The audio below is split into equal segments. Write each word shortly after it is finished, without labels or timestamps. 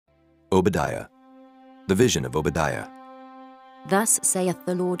Obadiah. The vision of Obadiah. Thus saith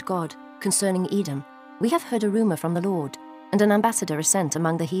the Lord God, concerning Edom, We have heard a rumour from the Lord, and an ambassador is sent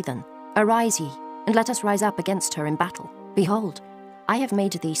among the heathen. Arise ye, and let us rise up against her in battle. Behold, I have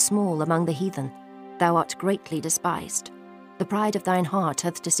made thee small among the heathen. Thou art greatly despised. The pride of thine heart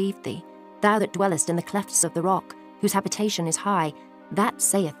hath deceived thee. Thou that dwellest in the clefts of the rock, whose habitation is high, that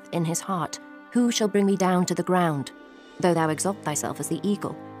saith in his heart, Who shall bring me down to the ground? Though thou exalt thyself as the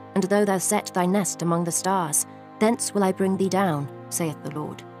eagle, and though thou set thy nest among the stars, thence will I bring thee down, saith the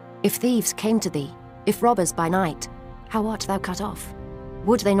Lord. If thieves came to thee, if robbers by night, how art thou cut off?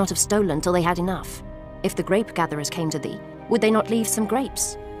 Would they not have stolen till they had enough? If the grape gatherers came to thee, would they not leave some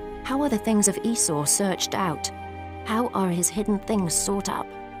grapes? How are the things of Esau searched out? How are his hidden things sought up?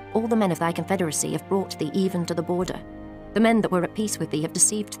 All the men of thy confederacy have brought thee even to the border. The men that were at peace with thee have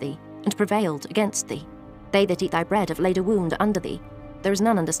deceived thee, and prevailed against thee. They that eat thy bread have laid a wound under thee. There is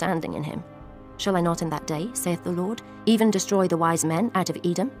none understanding in him. Shall I not in that day, saith the Lord, even destroy the wise men out of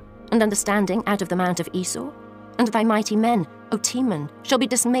Edom, and understanding out of the mount of Esau? And thy mighty men, O Teman, shall be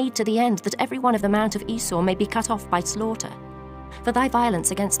dismayed to the end, that every one of the mount of Esau may be cut off by slaughter. For thy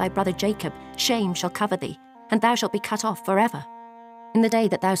violence against thy brother Jacob, shame shall cover thee, and thou shalt be cut off forever. In the day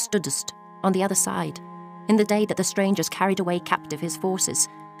that thou stoodest on the other side, in the day that the strangers carried away captive his forces,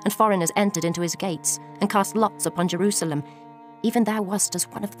 and foreigners entered into his gates, and cast lots upon Jerusalem, even thou wast as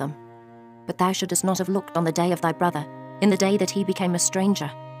one of them. But thou shouldest not have looked on the day of thy brother, in the day that he became a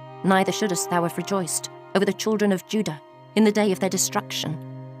stranger. Neither shouldest thou have rejoiced over the children of Judah, in the day of their destruction.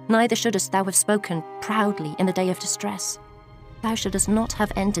 Neither shouldest thou have spoken proudly in the day of distress. Thou shouldest not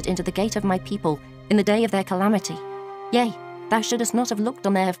have entered into the gate of my people in the day of their calamity. Yea, thou shouldest not have looked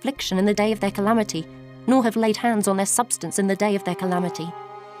on their affliction in the day of their calamity, nor have laid hands on their substance in the day of their calamity.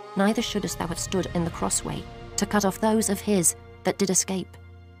 Neither shouldest thou have stood in the crossway, to cut off those of his that did escape.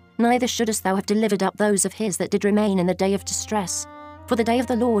 Neither shouldest thou have delivered up those of his that did remain in the day of distress. For the day of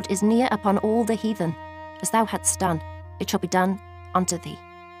the Lord is near upon all the heathen. As thou hadst done, it shall be done unto thee.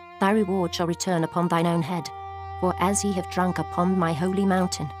 Thy reward shall return upon thine own head. For as ye have drunk upon my holy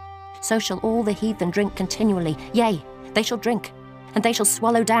mountain, so shall all the heathen drink continually. Yea, they shall drink, and they shall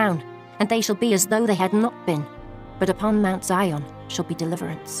swallow down, and they shall be as though they had not been. But upon Mount Zion shall be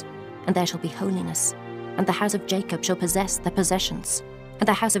deliverance, and there shall be holiness, and the house of Jacob shall possess their possessions. And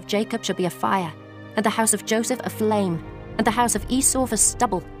the house of Jacob shall be a fire, and the house of Joseph a flame, and the house of Esau for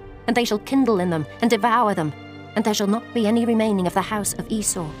stubble, and they shall kindle in them, and devour them. And there shall not be any remaining of the house of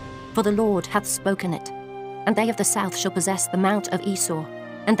Esau, for the Lord hath spoken it. And they of the south shall possess the mount of Esau,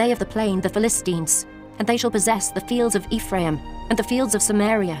 and they of the plain the Philistines. And they shall possess the fields of Ephraim, and the fields of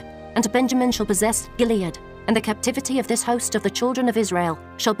Samaria. And Benjamin shall possess Gilead, and the captivity of this host of the children of Israel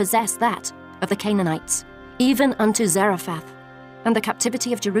shall possess that of the Canaanites, even unto Zarephath. And the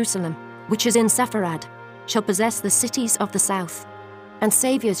captivity of Jerusalem, which is in Sepharad, shall possess the cities of the south. And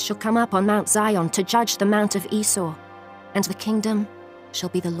saviours shall come up on Mount Zion to judge the mount of Esau, and the kingdom shall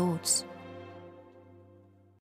be the Lord's.